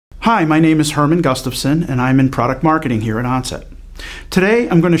Hi, my name is Herman Gustafson and I'm in product marketing here at Onset. Today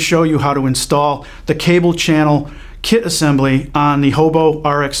I'm going to show you how to install the cable channel kit assembly on the HOBO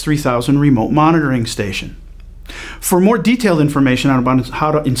RX3000 remote monitoring station. For more detailed information about how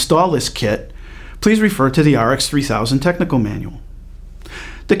to install this kit, please refer to the RX3000 technical manual.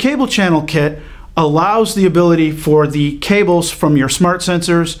 The cable channel kit allows the ability for the cables from your smart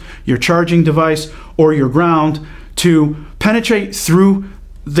sensors, your charging device, or your ground to penetrate through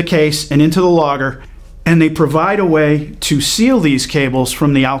the case and into the logger, and they provide a way to seal these cables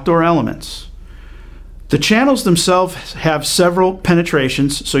from the outdoor elements. The channels themselves have several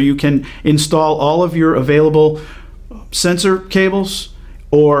penetrations, so you can install all of your available sensor cables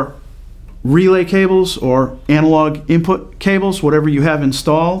or relay cables or analog input cables, whatever you have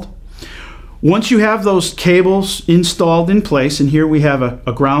installed. Once you have those cables installed in place, and here we have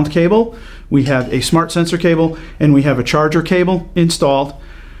a ground cable, we have a smart sensor cable, and we have a charger cable installed,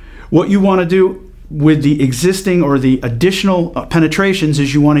 what you want to do with the existing or the additional penetrations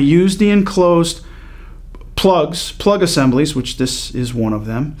is you want to use the enclosed plug assemblies, which this is one of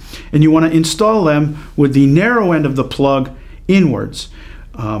them, and you want to install them with the narrow end of the plug inwards.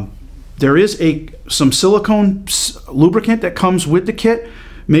 There is some silicone lubricant that comes with the kit.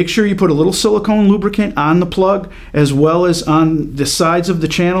 Make sure you put a little silicone lubricant on the plug as well as on the sides of the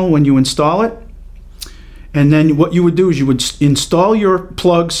channel when you install it. And then what you would do is you would install your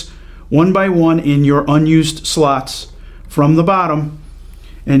plugs one by one in your unused slots from the bottom.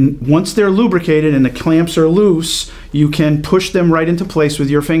 And once they're lubricated and the clamps are loose, you can push them right into place with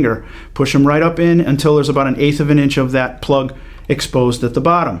your finger. Push them right up in until there's about 1/8 of an inch of that plug exposed at the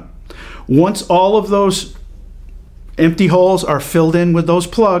bottom. Once all of those empty holes are filled in with those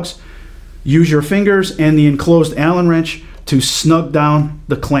plugs, use your fingers and the enclosed Allen wrench to snug down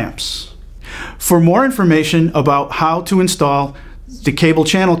the clamps. For more information about how to install the cable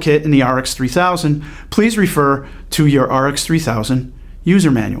channel kit in the RX3000, please refer to your RX3000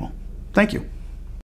 user manual. Thank you.